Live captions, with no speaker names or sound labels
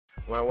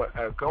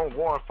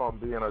Going from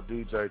being a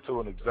DJ to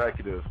an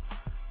executive,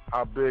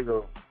 how big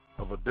of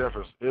a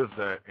difference is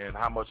that, and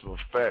how much of an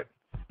effect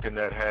can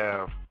that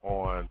have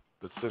on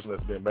the decision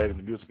that's being made in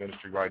the music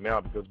industry right now?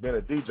 Because being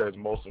a DJ is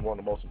one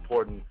of the most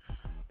important,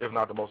 if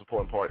not the most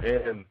important part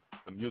in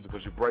the music,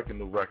 because you're breaking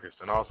new records.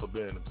 And also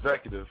being an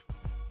executive,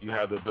 you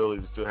have the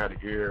ability to still have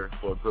the ear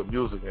for good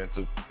music and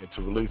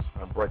to release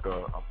and break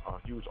a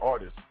huge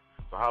artist.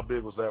 So how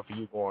big was that for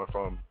you going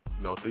from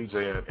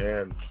DJing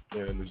and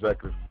being an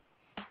executive?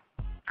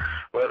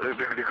 Well,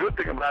 the good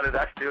thing about it,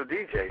 I still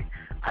DJ.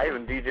 I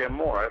even DJ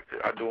more.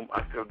 I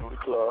still do the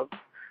club.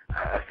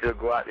 I still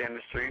go out in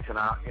the streets, and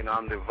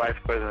I'm the vice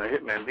president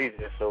of Hitman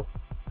DJ. So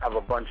I have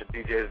a bunch of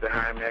DJs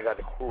behind me. I got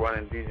the crew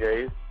running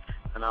DJs,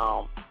 and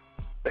I'm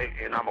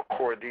a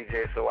core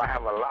DJ. So I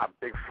have a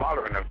big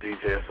following of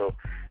DJs. So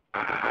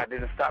I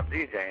didn't stop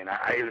DJing.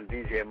 I even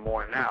DJ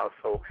more now.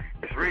 So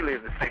it's really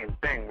the same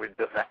thing with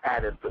just an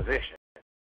added position.